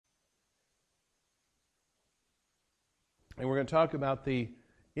And we're going to talk about the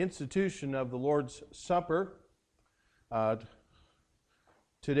institution of the Lord's Supper. Tonight,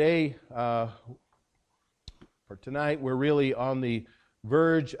 we're really on the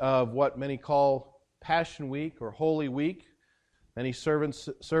verge of what many call Passion Week or Holy Week. Many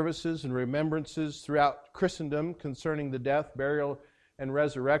services and remembrances throughout Christendom concerning the death, burial, and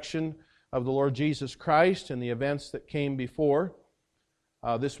resurrection of the Lord Jesus Christ and the events that came before.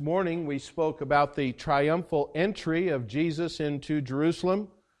 This morning we spoke about the triumphal entry of Jesus into Jerusalem.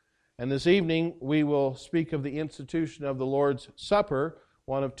 And this evening we will speak of the institution of the Lord's Supper,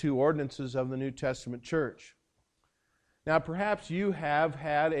 one of two ordinances of the New Testament church. Now perhaps you have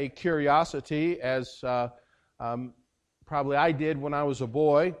had a curiosity, as probably I did when I was a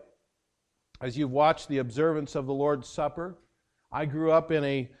boy, as you've watched the observance of the Lord's Supper. I grew up in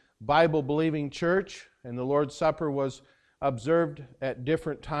a Bible-believing church, and the Lord's Supper was observed at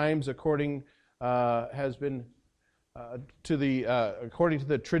different times according to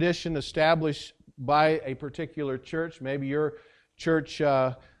the tradition established by a particular church. Maybe your church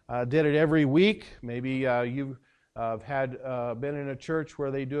did it every week. Maybe you've been in a church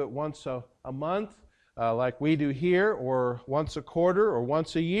where they do it once a month, like we do here, or once a quarter, or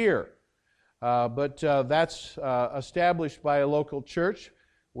once a year. But that's established by a local church.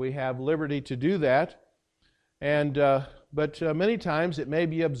 We have liberty to do that. But many times it may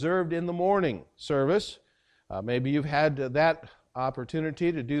be observed in the morning service. Maybe you've had that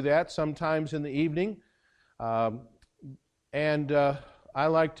opportunity to do that, sometimes in the evening. I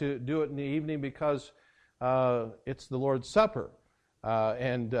like to do it in the evening because it's the Lord's Supper.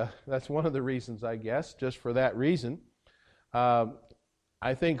 That's one of the reasons, I guess, just for that reason. I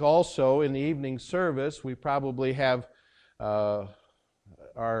think also in the evening service we probably have our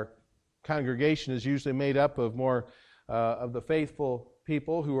congregation is usually made up of more of the faithful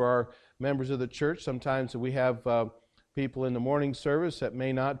people who are members of the church. Sometimes we have people in the morning service that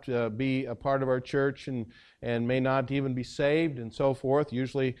may not be a part of our church and may not even be saved and so forth.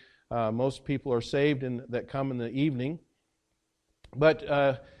 Usually most people are saved that come in the evening.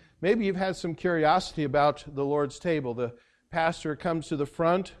 But maybe you've had some curiosity about the Lord's table. The pastor comes to the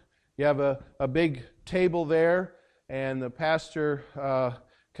front. You have a big table there, and the pastor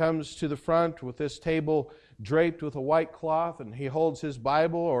comes to the front with this table draped with a white cloth, and he holds his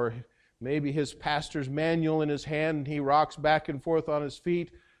Bible or maybe his pastor's manual in his hand, and he rocks back and forth on his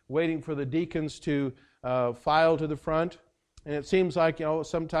feet, waiting for the deacons to file to the front. And it seems like,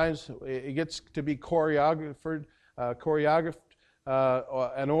 sometimes it gets to be choreographed,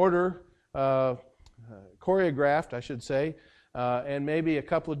 choreographed, I should say. And maybe a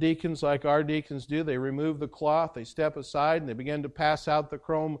couple of deacons, like our deacons do, they remove the cloth, they step aside, and they begin to pass out the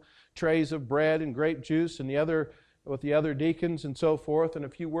chrome trays of bread and grape juice with the other deacons and so forth. And a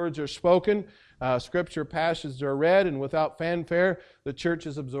few words are spoken, scripture passages are read, and without fanfare, the church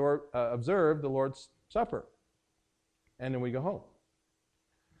has observed the Lord's Supper. And then we go home.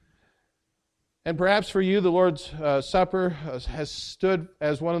 And perhaps for you, the Lord's Supper has stood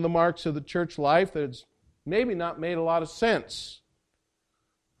as one of the marks of the church life that it's maybe not made a lot of sense,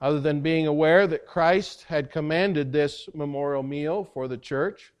 other than being aware that Christ had commanded this memorial meal for the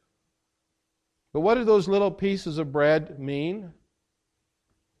church. But what do those little pieces of bread mean?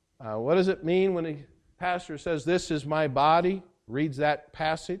 What does it mean when the pastor says, "This is my body," reads that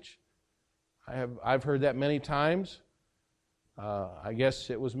passage? I've heard that many times. I guess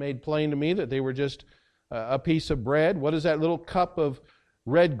it was made plain to me that they were just a piece of bread. What does that little cup of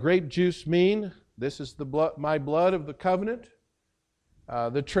red grape juice mean? This is my blood of the covenant.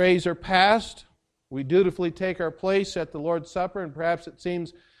 The trays are passed. We dutifully take our place at the Lord's Supper, and perhaps it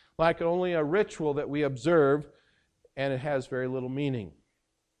seems like only a ritual that we observe, and it has very little meaning.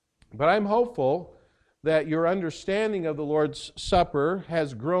 But I'm hopeful that your understanding of the Lord's Supper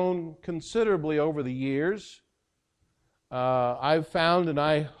has grown considerably over the years. I've found, and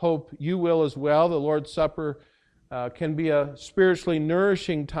I hope you will as well, the Lord's Supper can be a spiritually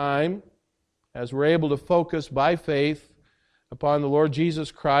nourishing time as we're able to focus by faith upon the Lord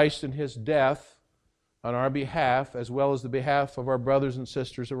Jesus Christ and His death on our behalf, as well as the behalf of our brothers and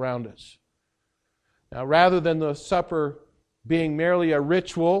sisters around us. Now, rather than the supper being merely a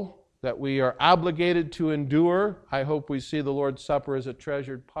ritual that we are obligated to endure, I hope we see the Lord's Supper as a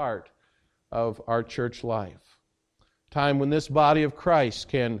treasured part of our church life. Time when this body of Christ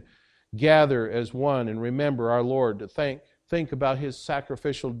can gather as one and remember our Lord, to think about His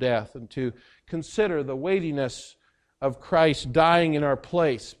sacrificial death, and to consider the weightiness of Christ dying in our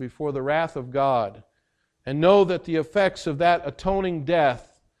place before the wrath of God, and know that the effects of that atoning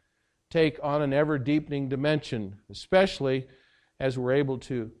death take on an ever-deepening dimension, especially as we're able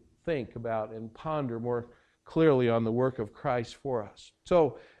to think about and ponder more clearly on the work of Christ for us.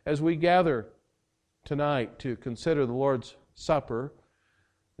 So, as we gather tonight to consider the Lord's Supper,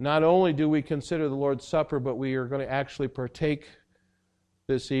 not only do we consider the Lord's Supper, but we are going to actually partake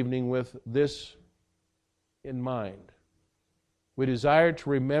this evening with this in mind. We desire to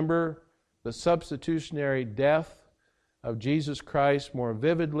remember the substitutionary death of Jesus Christ more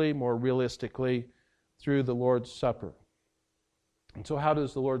vividly, more realistically, through the Lord's Supper. And so how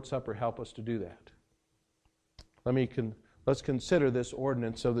does the Lord's Supper help us to do that? Let's consider this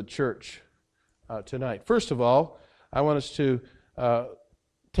ordinance of the church tonight. First of all, I want us to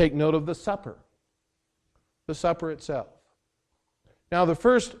take note of the supper itself. Now, the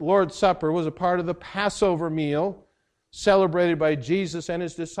first Lord's Supper was a part of the Passover meal celebrated by Jesus and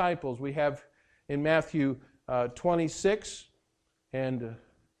His disciples. We have in Matthew 26, and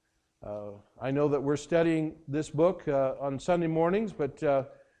I know that we're studying this book on Sunday mornings, but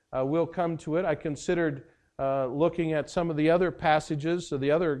we'll come to it. I considered looking at some of the other passages of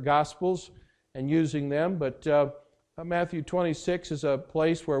the other Gospels and using them, but Matthew 26 is a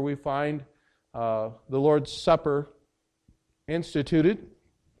place where we find the Lord's Supper instituted.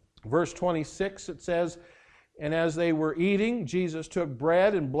 Verse 26, it says, "And as they were eating, Jesus took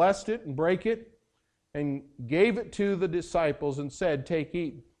bread and blessed it and brake it and gave it to the disciples and said, 'Take,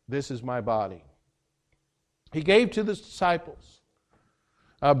 eat, this is my body.'" He gave to the disciples.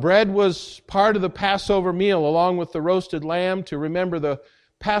 Bread was part of the Passover meal along with the roasted lamb to remember the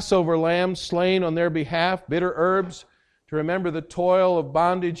Passover lamb slain on their behalf, bitter herbs to remember the toil of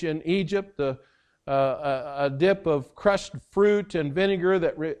bondage in Egypt, a dip of crushed fruit and vinegar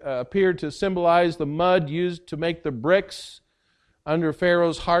that appeared to symbolize the mud used to make the bricks under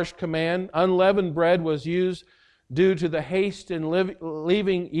Pharaoh's harsh command. Unleavened bread was used due to the haste in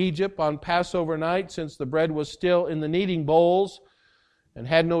leaving Egypt on Passover night, since the bread was still in the kneading bowls and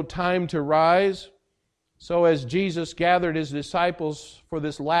had no time to rise. So as Jesus gathered His disciples for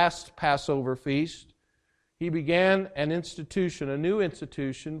this last Passover feast, He began an institution, a new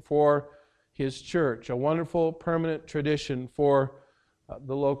institution for His church, a wonderful permanent tradition for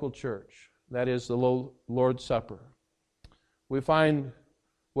the local church. That is the Lord's Supper. We find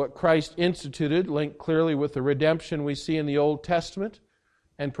what Christ instituted linked clearly with the redemption we see in the Old Testament,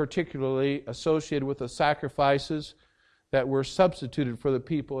 and particularly associated with the sacrifices that were substituted for the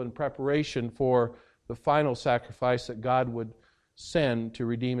people in preparation for the final sacrifice that God would send to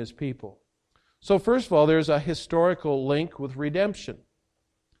redeem His people. So first of all, there's a historical link with redemption.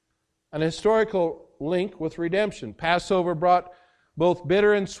 An historical link with redemption. Passover brought both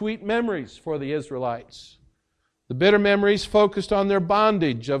bitter and sweet memories for the Israelites. The bitter memories focused on their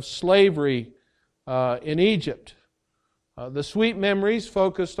bondage of slavery in Egypt. The sweet memories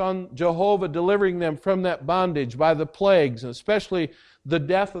focused on Jehovah delivering them from that bondage by the plagues, and especially the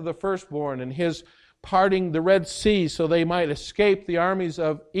death of the firstborn and His parting the Red Sea so they might escape the armies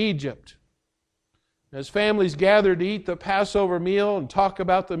of Egypt. As families gathered to eat the Passover meal and talk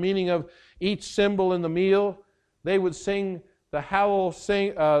about the meaning of each symbol in the meal, they would sing the Hallel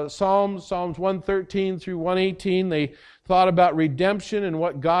Psalms, Psalms 113 through 118. They thought about redemption and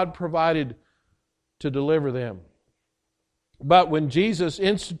what God provided to deliver them. But when Jesus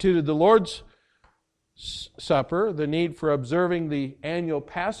instituted the Lord's Supper, the need for observing the annual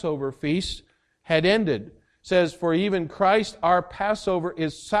Passover feast had ended. It says, "For even Christ our Passover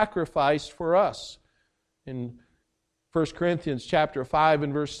is sacrificed for us," in 1 Corinthians chapter 5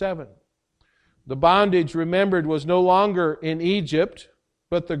 and verse 7. The bondage remembered was no longer in Egypt,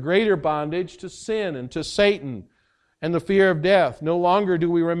 but the greater bondage to sin and to Satan and the fear of death. No longer do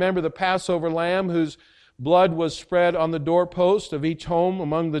we remember the Passover lamb whose blood was spread on the doorpost of each home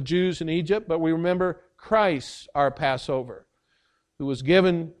among the Jews in Egypt, but we remember Christ, our Passover, who was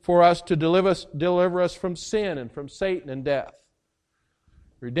given for us to deliver us from sin and from Satan and death.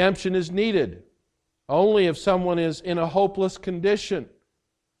 Redemption is needed only if someone is in a hopeless condition.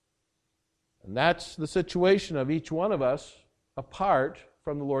 And that's the situation of each one of us apart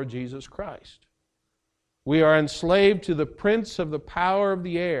from the Lord Jesus Christ. We are enslaved to the prince of the power of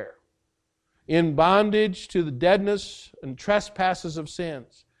the air, in bondage to the deadness and trespasses of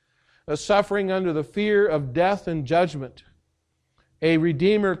sins, suffering under the fear of death and judgment. A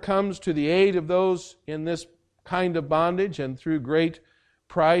Redeemer comes to the aid of those in this kind of bondage, and through great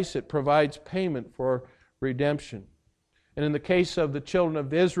price it provides payment for redemption. And in the case of the children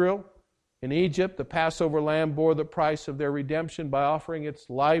of Israel in Egypt, the Passover lamb bore the price of their redemption by offering its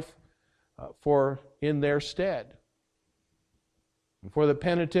life in their stead. And for the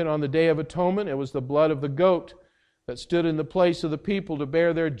penitent on the Day of Atonement, it was the blood of the goat that stood in the place of the people to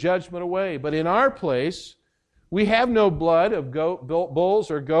bear their judgment away. But in our place, we have no blood of bulls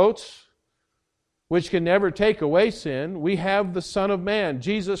or goats. which can never take away sin, we have the Son of Man,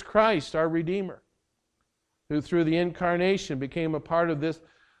 Jesus Christ, our Redeemer, who through the incarnation became a part of the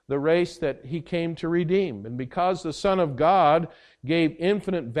race that He came to redeem. And because the Son of God gave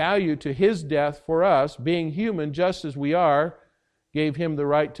infinite value to His death for us, being human just as we are, gave Him the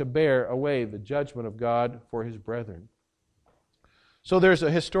right to bear away the judgment of God for His brethren. So there's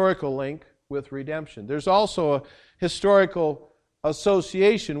a historical link with redemption. There's also a historical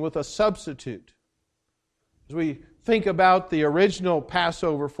association with a substitute. As we think about the original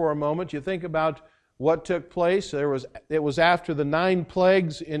Passover for a moment, you think about what took place. It was after the 9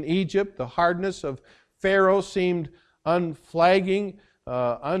 plagues in Egypt. The hardness of Pharaoh seemed unflagging.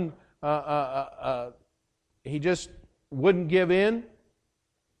 He just wouldn't give in.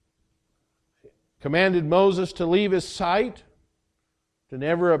 Commanded Moses to leave his sight, to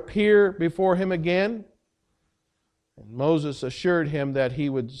never appear before him again. And Moses assured him that he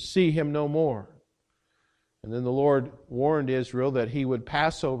would see him no more. And then the Lord warned Israel that He would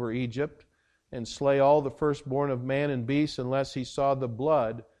pass over Egypt and slay all the firstborn of man and beast unless He saw the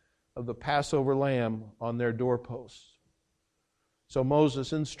blood of the Passover lamb on their doorposts. So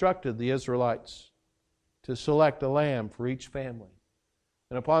Moses instructed the Israelites to select a lamb for each family.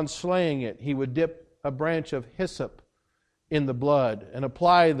 And upon slaying it, he would dip a branch of hyssop in the blood and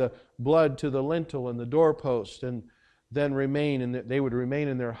apply the blood to the lintel and the doorpost, and then they would remain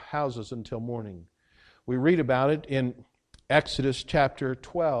in their houses until morning. We read about it in Exodus chapter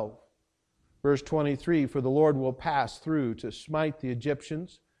 12, verse 23, "For the Lord will pass through to smite the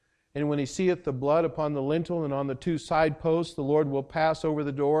Egyptians, and when He seeth the blood upon the lintel and on the 2 side posts, the Lord will pass over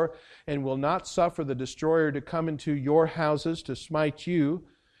the door, and will not suffer the destroyer to come into your houses to smite you.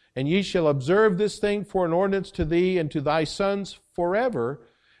 And ye shall observe this thing for an ordinance to thee and to thy sons forever.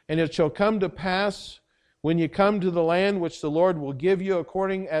 And it shall come to pass, when ye come to the land which the Lord will give you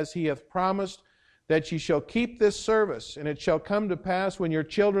according as He hath promised, that ye shall keep this service. And it shall come to pass, when your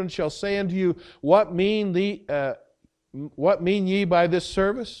children shall say unto you, What mean ye by this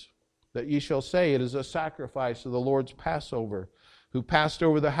service? That ye shall say, It is a sacrifice of the Lord's Passover, who passed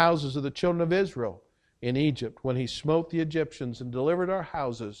over the houses of the children of Israel in Egypt, when He smote the Egyptians and delivered our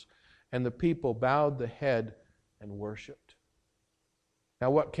houses, and the people bowed the head and worshipped."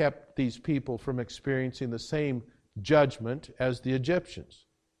 Now, what kept these people from experiencing the same judgment as the Egyptians?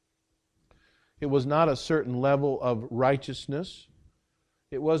 It was not a certain level of righteousness.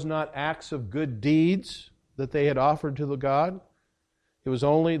 It was not acts of good deeds that they had offered to the God. It was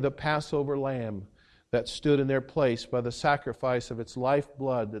only the Passover lamb that stood in their place by the sacrifice of its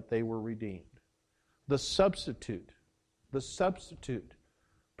lifeblood that they were redeemed. The substitute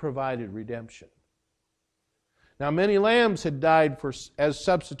provided redemption. Now, many lambs had died as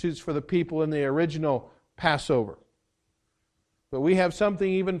substitutes for the people in the original Passover. But we have something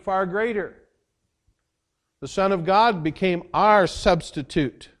even far greater. The Son of God became our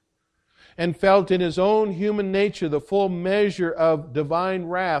substitute and felt in His own human nature the full measure of divine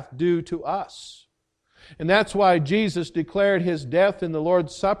wrath due to us. And that's why Jesus declared His death in the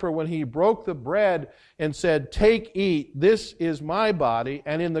Lord's Supper when He broke the bread and said, "Take, eat, this is my body,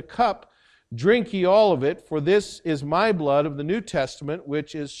 and in the cup drink ye all of it, for this is my blood of the New Testament,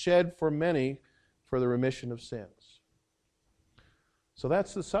 which is shed for many for the remission of sins." So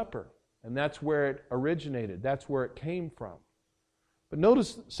that's the supper, and that's where it originated. That's where it came from. But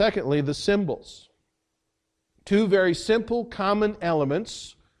notice, secondly, the symbols. 2 very simple, common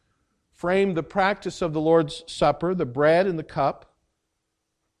elements frame the practice of the Lord's Supper, the bread and the cup.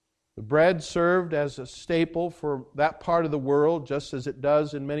 The bread served as a staple for that part of the world, just as it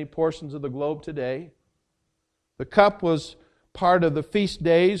does in many portions of the globe today. The cup was part of the feast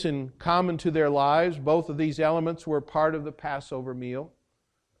days and common to their lives. Both of these elements were part of the Passover meal.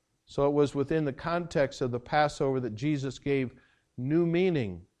 So it was within the context of the Passover that Jesus gave new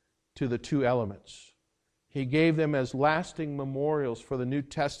meaning to the 2 elements. He gave them as lasting memorials for the New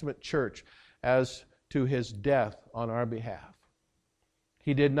Testament church as to His death on our behalf.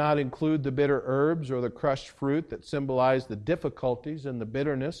 He did not include the bitter herbs or the crushed fruit that symbolized the difficulties and the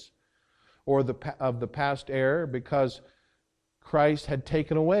bitterness of the past era, because Christ had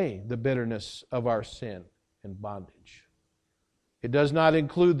taken away the bitterness of our sin and bondage. It does not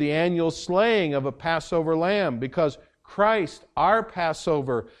include the annual slaying of a Passover lamb, because Christ, our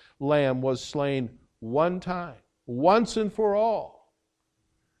Passover lamb, was slain one time, once and for all.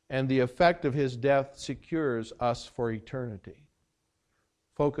 And the effect of His death secures us for eternity.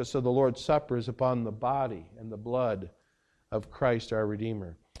 Focus of the Lord's Supper is upon the body and the blood of Christ our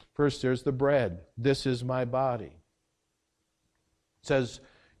Redeemer. First, there's the bread. This is my body. It says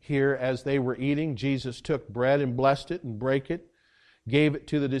here, as they were eating, Jesus took bread and blessed it and brake it gave it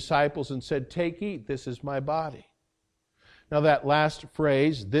to the disciples and said, "Take, eat, this is my body." Now that last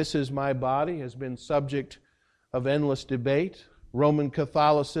phrase, "this is my body," has been subject of endless debate. Roman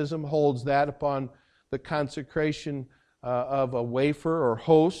Catholicism holds that upon the consecration of a wafer or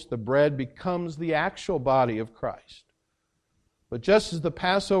host, the bread becomes the actual body of Christ. But just as the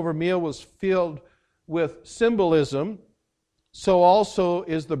Passover meal was filled with symbolism, so also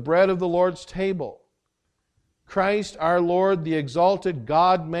is the bread of the Lord's table. Christ our Lord, the exalted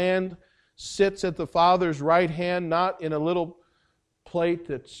God-man, sits at the Father's right hand, not in a little plate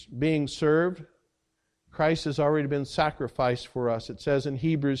that's being served. Christ has already been sacrificed for us. It says in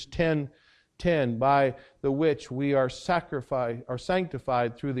Hebrews 10:10, by the which we are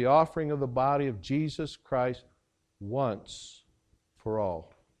sanctified through the offering of the body of Jesus Christ once for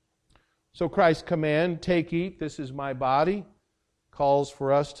all. So Christ's command, "Take, eat, this is my body," calls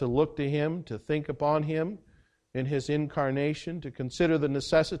for us to look to Him, to think upon Him in His incarnation, to consider the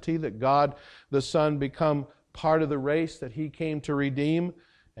necessity that God the Son become part of the race that He came to redeem,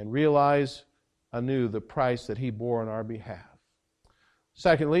 and realize anew the price that He bore on our behalf.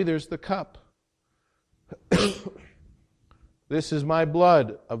 Secondly, there's the cup. This is my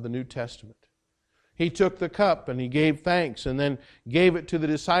blood of the New Testament. He took the cup and He gave thanks and then gave it to the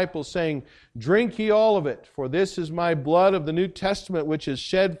disciples, saying, "Drink ye all of it, for this is my blood of the New Testament, which is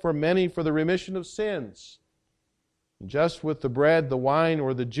shed for many for the remission of sins." Just with the bread, the wine,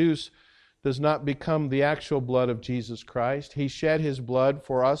 or the juice does not become the actual blood of Jesus Christ. He shed His blood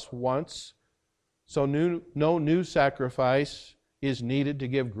for us once, so no new sacrifice is needed to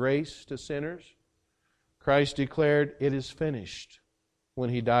give grace to sinners. Christ declared, "It is finished,"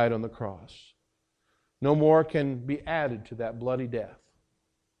 when He died on the cross. No more can be added to that bloody death.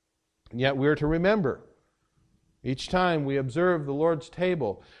 And yet we're to remember, each time we observe the Lord's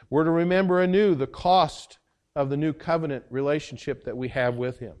table, we're to remember anew the cost of the new covenant relationship that we have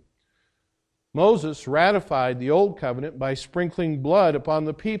with Him. Moses ratified the old covenant by sprinkling blood upon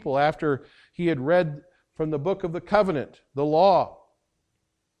the people after he had read from the book of the covenant, the law.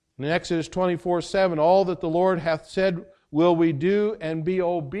 In Exodus 24:7, "All that the Lord hath said will we do, and be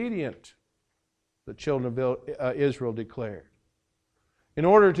obedient," the children of Israel declared. In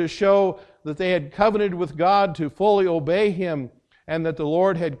order to show that they had covenanted with God to fully obey Him, and that the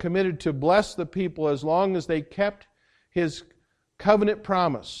Lord had committed to bless the people as long as they kept His covenant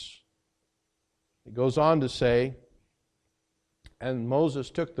promise. It goes on to say, "And Moses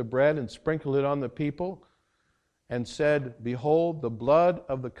took the bread and sprinkled it on the people, and said, Behold, the blood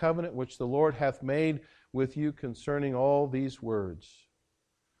of the covenant which the Lord hath made with you concerning all these words."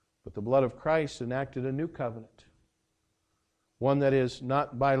 But the blood of Christ enacted a new covenant, one that is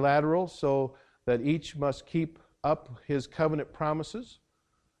not bilateral, so that each must keep up his covenant promises,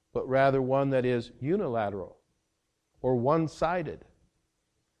 but rather one that is unilateral or one-sided.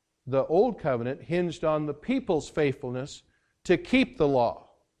 The old covenant hinged on the people's faithfulness to keep the law.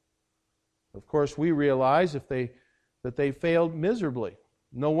 Of course, we realize that they failed miserably.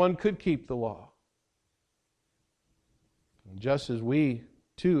 No one could keep the law. And just as we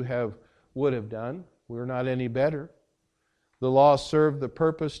too would have done, we're not any better. The law served the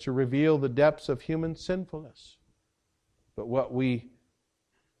purpose to reveal the depths of human sinfulness. But what we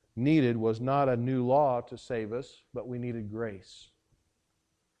needed was not a new law to save us, but we needed grace.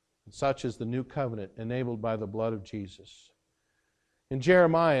 And such is the new covenant enabled by the blood of Jesus. In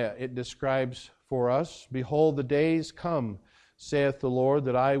Jeremiah, it describes for us, "Behold, the days come, saith the Lord,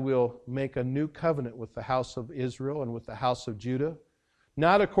 that I will make a new covenant with the house of Israel and with the house of Judah,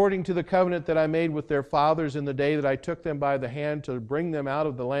 not according to the covenant that I made with their fathers in the day that I took them by the hand to bring them out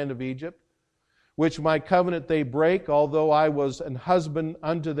of the land of Egypt, which my covenant they break, although I was an husband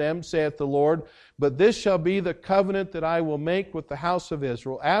unto them, saith the Lord. But this shall be the covenant that I will make with the house of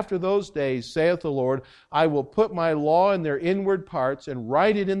Israel. After those days, saith the Lord, I will put my law in their inward parts, and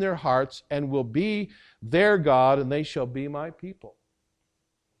write it in their hearts, and will be their God, and they shall be my people.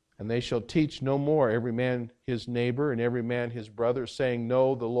 And they shall teach no more every man his neighbor, and every man his brother, saying,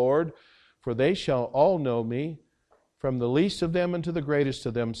 Know the Lord, for they shall all know me, from the least of them unto the greatest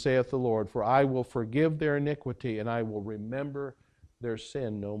of them, saith the Lord. For I will forgive their iniquity, and I will remember their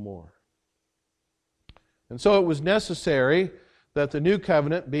sin no more." And so it was necessary that the new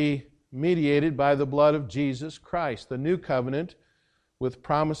covenant be mediated by the blood of Jesus Christ, the new covenant with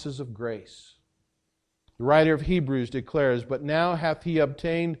promises of grace. The writer of Hebrews declares, "But now hath he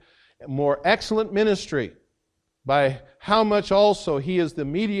obtained a more excellent ministry, by how much also he is the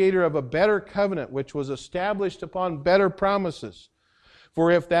mediator of a better covenant, which was established upon better promises.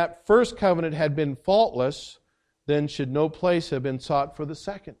 For if that first covenant had been faultless, then should no place have been sought for the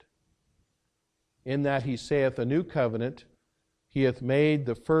second. In that he saith, a new covenant He hath made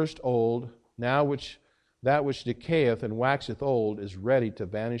the first old, now that which decayeth and waxeth old is ready to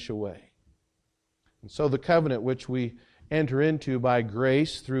vanish away. And so the covenant which we enter into by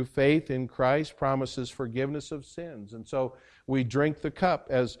grace through faith in Christ promises forgiveness of sins. And so we drink the cup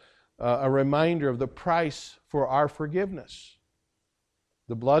as a reminder of the price for our forgiveness.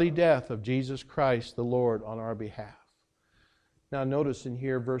 The bloody death of Jesus Christ, the Lord, on our behalf. Now notice in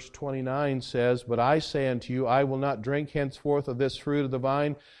here, verse 29 says, But I say unto you, I will not drink henceforth of this fruit of the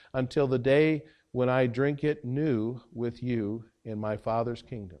vine until the day when I drink it new with you in my Father's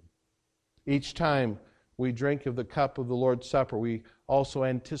kingdom. Each time we drink of the cup of the Lord's Supper, we also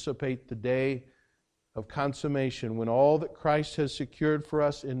anticipate the day of consummation when all that Christ has secured for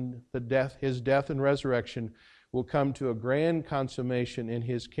us in His death and resurrection will come to a grand consummation in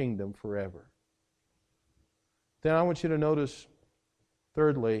His kingdom forever. Then I want you to notice,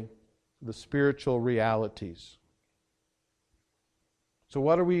 thirdly, the spiritual realities. So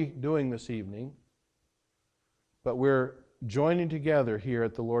what are we doing this evening? But we're joining together here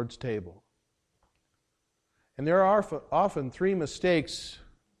at the Lord's table. And there are often three mistakes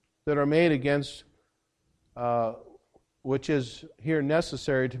that are made against which is here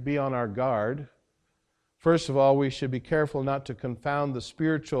necessary to be on our guard. First of all, we should be careful not to confound the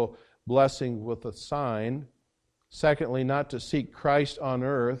spiritual blessing with a sign. Secondly, not to seek Christ on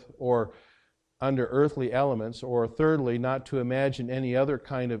earth or under earthly elements. Or thirdly, not to imagine any other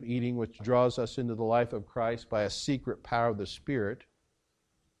kind of eating which draws us into the life of Christ by a secret power of the Spirit,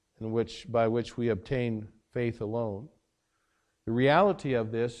 by which we obtain faith alone. The reality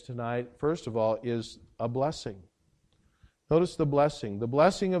of this tonight, first of all, is a blessing. Notice the blessing. The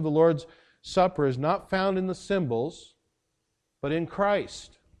blessing of the Lord's Supper is not found in the symbols, but in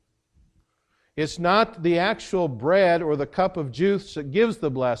Christ. It's not the actual bread or the cup of juice that gives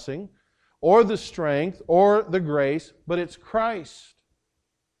the blessing, or the strength, or the grace, but it's Christ.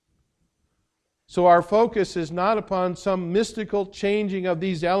 So our focus is not upon some mystical changing of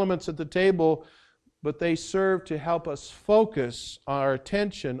these elements at the table, but they serve to help us focus our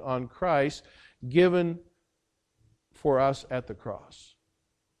attention on Christ given for us at the cross.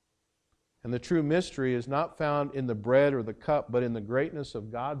 And the true mystery is not found in the bread or the cup, but in the greatness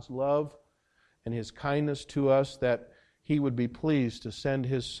of God's love and His kindness to us, that He would be pleased to send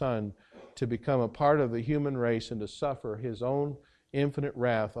His Son to become a part of the human race and to suffer His own infinite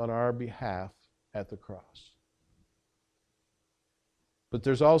wrath on our behalf at the cross. But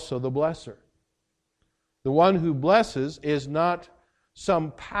there's also the blesser. The one who blesses is not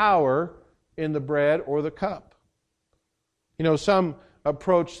some power in the bread or the cup. You know, some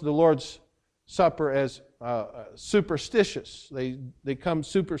approach the Lord's Supper as superstitious. They come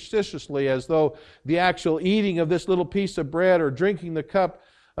superstitiously as though the actual eating of this little piece of bread or drinking the cup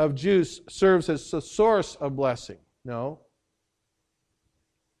of juice serves as the source of blessing. No.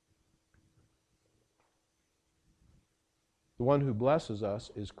 The one who blesses us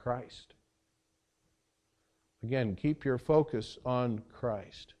is Christ. Again, keep your focus on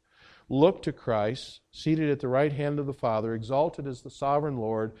Christ. Look to Christ, seated at the right hand of the Father, exalted as the sovereign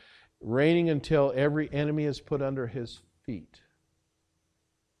Lord, reigning until every enemy is put under His feet.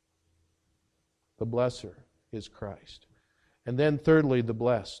 The blesser is Christ. And then thirdly, the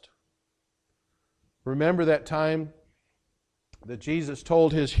blessed. Remember that time that Jesus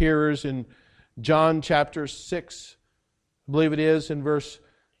told His hearers in John chapter 6, I believe it is, in verse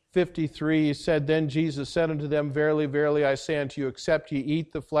 53, He said, Then Jesus said unto them, Verily, verily, I say unto you, except ye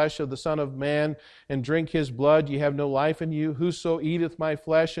eat the flesh of the Son of Man and drink His blood, ye have no life in you. Whoso eateth my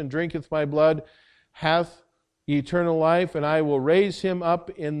flesh and drinketh my blood hath eternal life, and I will raise him up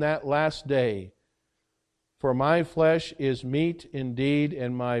in that last day. For my flesh is meat indeed,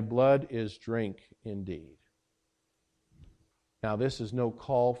 and my blood is drink indeed. Now, this is no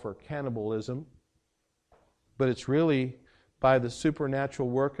call for cannibalism, but it's really by the supernatural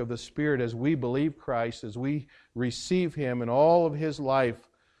work of the Spirit as we believe Christ, as we receive Him and all of His life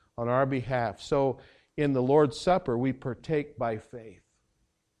on our behalf. So in the Lord's Supper, we partake by faith.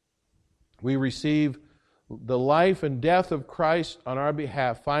 We receive the life and death of Christ on our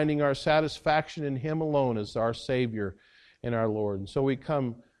behalf, finding our satisfaction in Him alone as our Savior and our Lord. And so we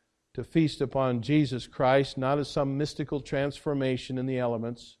come to feast upon Jesus Christ, not as some mystical transformation in the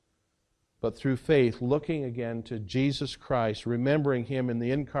elements, but through faith, looking again to Jesus Christ, remembering Him in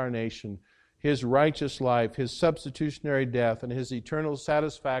the incarnation, His righteous life, His substitutionary death, and His eternal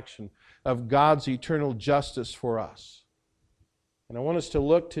satisfaction of God's eternal justice for us. And I want us to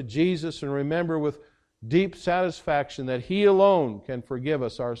look to Jesus and remember with deep satisfaction that He alone can forgive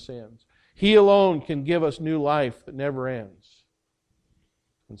us our sins. He alone can give us new life that never ends.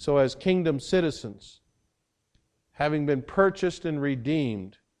 And so as kingdom citizens, having been purchased and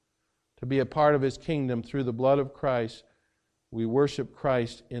redeemed to be a part of His kingdom through the blood of Christ, we worship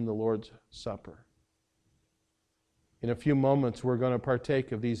Christ in the Lord's Supper. In a few moments, we're going to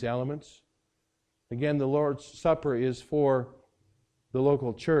partake of these elements. Again, the Lord's Supper is for the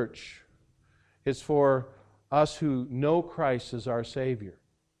local church. It's for us who know Christ as our Savior.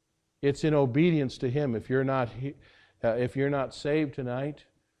 It's in obedience to Him. If you're not saved tonight,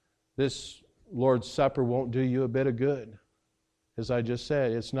 this Lord's Supper won't do you a bit of good. As I just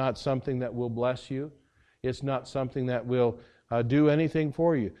said, it's not something that will bless you. It's not something that will do anything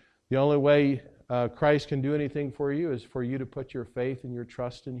for you. The only way Christ can do anything for you is for you to put your faith and your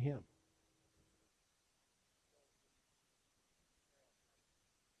trust in Him.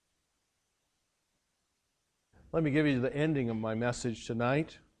 Let me give you the ending of my message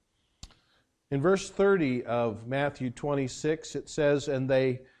tonight. In verse 30 of Matthew 26, it says, "And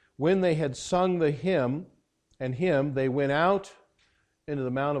when they had sung the hymn, they went out into the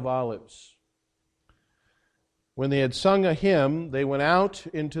Mount of Olives." When they had sung a hymn, they went out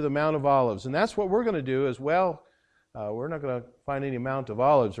into the Mount of Olives. And that's what we're going to do as well. We're not going to find any Mount of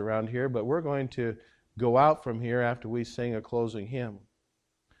Olives around here, but we're going to go out from here after we sing a closing hymn.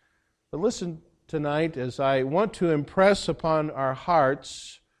 But listen tonight as I want to impress upon our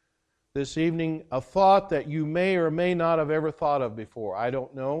hearts this evening a thought that you may or may not have ever thought of before. I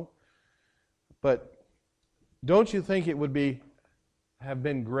don't know. But don't you think it would have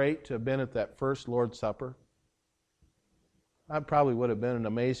been great to have been at that first Lord's Supper? That probably would have been an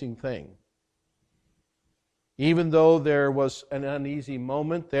amazing thing. Even though there was an uneasy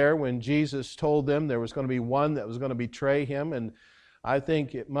moment there when Jesus told them there was going to be one that was going to betray Him, and I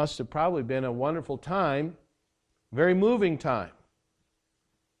think it must have probably been a wonderful time, very moving time.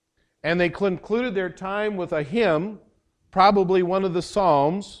 And they concluded their time with a hymn, probably one of the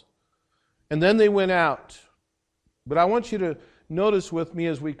Psalms, and then they went out. But I want you to notice with me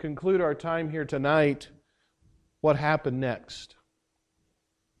as we conclude our time here tonight what happened next.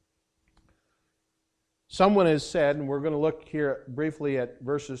 Someone has said, and we're going to look here briefly at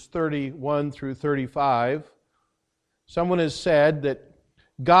verses 31 through 35. Someone has said that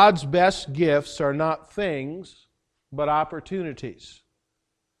God's best gifts are not things, but opportunities.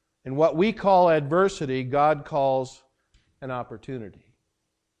 And what we call adversity, God calls an opportunity.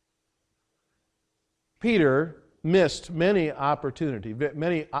 Peter missed many opportunities,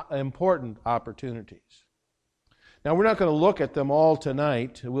 many important opportunities. Now, we're not going to look at them all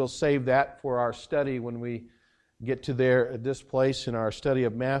tonight. We'll save that for our study when we get to this place in our study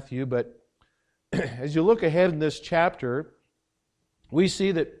of Matthew. But as you look ahead in this chapter, we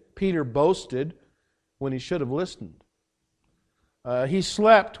see that Peter boasted when he should have listened. He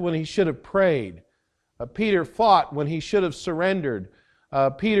slept when he should have prayed. Peter fought when he should have surrendered.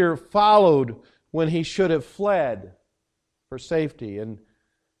 Peter followed when he should have fled for safety. And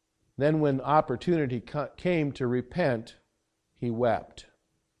then when opportunity came to repent, he wept.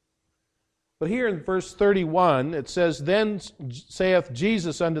 But here in verse 31, it says, "Then saith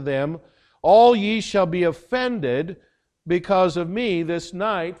Jesus unto them, All ye shall be offended because of me this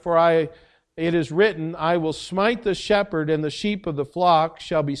night, for it is written, I will smite the shepherd, and the sheep of the flock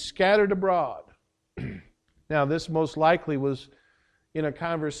shall be scattered abroad." Now, this most likely was in a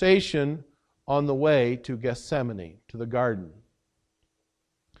conversation on the way to Gethsemane, to the garden.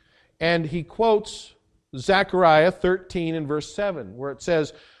 And he quotes Zechariah 13 and verse 7, where it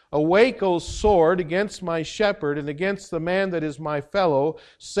says, "Awake, O sword, against my shepherd, and against the man that is my fellow,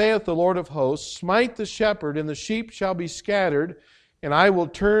 saith the Lord of hosts, smite the shepherd, and the sheep shall be scattered, and I will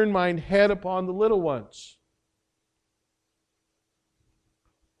turn mine head upon the little ones."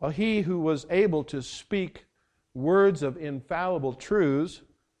 Well, he who was able to speak words of infallible truths,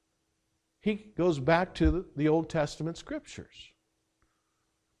 he goes back to the Old Testament Scriptures.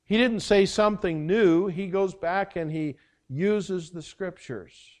 He didn't say something new. He goes back and he uses the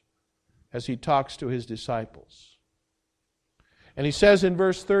Scriptures as he talks to his disciples. And he says in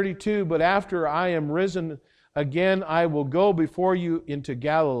verse 32, "But after I am risen again, I will go before you into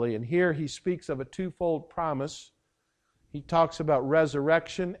Galilee." And here he speaks of a twofold promise. He talks about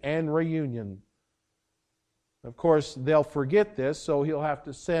resurrection and reunion. Of course, they'll forget this, so he'll have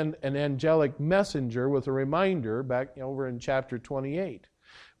to send an angelic messenger with a reminder back over in chapter 28.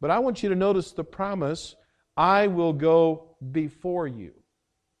 But I want you to notice the promise, "I will go before you."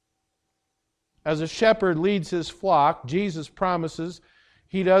 As a shepherd leads his flock, Jesus promises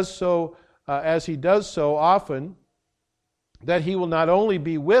he does so, as he does so often, that he will not only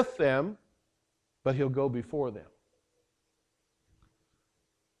be with them, but he'll go before them.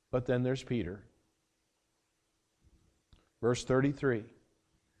 But then there's Peter. Verse 33.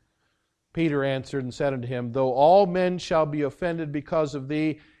 Peter answered and said unto him, Though all men shall be offended because of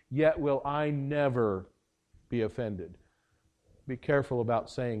thee, yet will I never be offended. Be careful about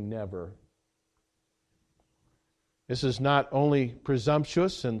saying never. This is not only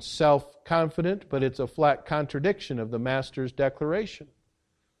presumptuous and self-confident, but it's a flat contradiction of the Master's declaration.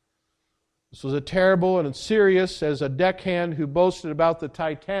 This was a terrible and serious, as a deckhand who boasted about the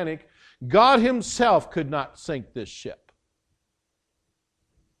Titanic. God Himself could not sink this ship.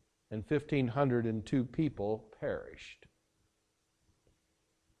 And 1,502 people perished.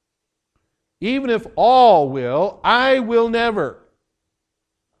 Even if all will, I will never.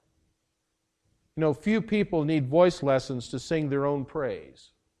 You know, few people need voice lessons to sing their own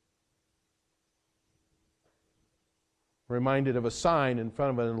praise. Reminded of a sign in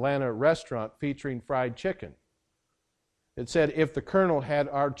front of an Atlanta restaurant featuring fried chicken. It said, if the colonel had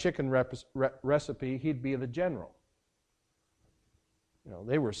our chicken recipe, he'd be the general. You know,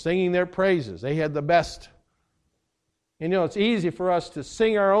 they were singing their praises. They had the best. And you know, it's easy for us to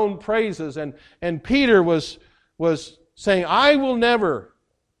sing our own praises. And Peter was saying, I will never.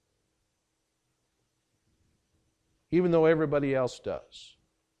 Even though everybody else does.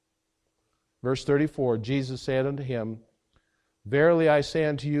 Verse 34, Jesus said unto him, Verily I say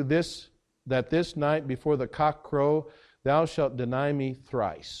unto you, that this night before the cock crow, thou shalt deny me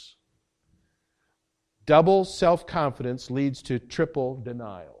thrice. Double self-confidence leads to triple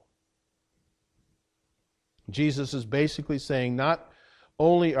denial. Jesus is basically saying, not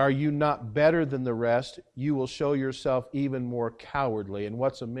only are you not better than the rest, you will show yourself even more cowardly. And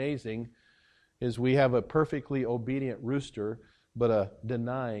what's amazing is we have a perfectly obedient rooster, but a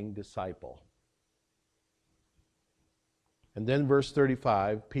denying disciple. And then verse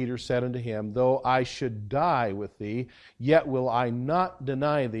 35, Peter said unto him, Though I should die with thee, yet will I not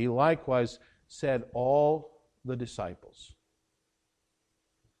deny thee. Likewise said all the disciples.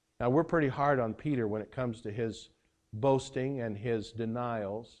 Now we're pretty hard on Peter when it comes to his boasting and his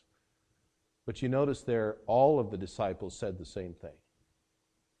denials. But you notice there, all of the disciples said the same thing.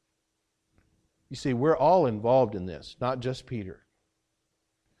 You see, we're all involved in this, not just Peter.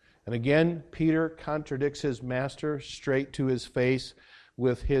 And again, Peter contradicts his master straight to his face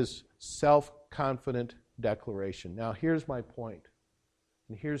with his self-confident declaration. Now, here's my point,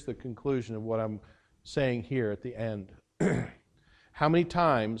 and here's the conclusion of what I'm saying here at the end. How many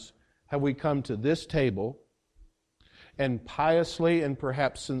times have we come to this table and piously and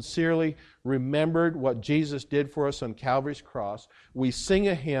perhaps sincerely remembered what Jesus did for us on Calvary's cross? We sing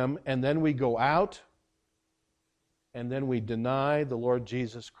a hymn, and then we go out, and then we deny the Lord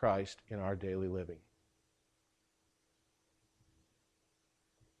Jesus Christ in our daily living.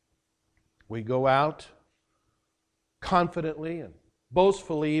 We go out confidently and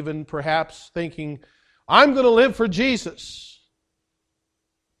boastfully, even perhaps thinking, I'm going to live for Jesus.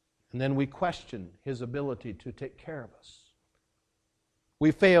 And then we question His ability to take care of us.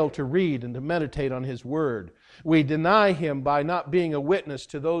 We fail to read and to meditate on His Word. We deny Him by not being a witness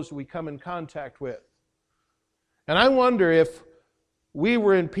to those we come in contact with. And I wonder if we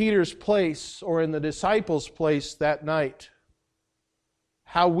were in Peter's place or in the disciples' place that night,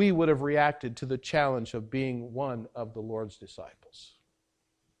 how we would have reacted to the challenge of being one of the Lord's disciples.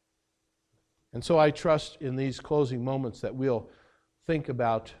 And so I trust in these closing moments that we'll think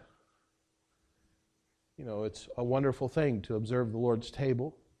about, you know, it's a wonderful thing to observe the Lord's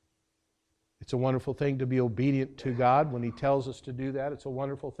table. It's a wonderful thing to be obedient to God when He tells us to do that. It's a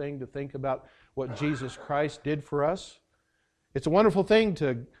wonderful thing to think about what Jesus Christ did for us. It's a wonderful thing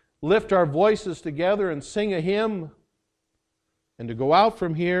to lift our voices together and sing a hymn and to go out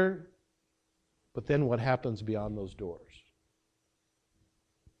from here. But then what happens beyond those doors?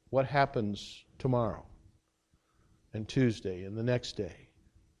 What happens tomorrow and Tuesday and the next day?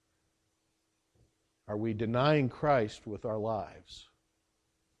 Are we denying Christ with our lives?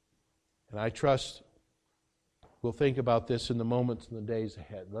 And I trust we'll think about this in the moments and the days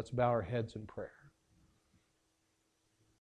ahead. Let's bow our heads in prayer.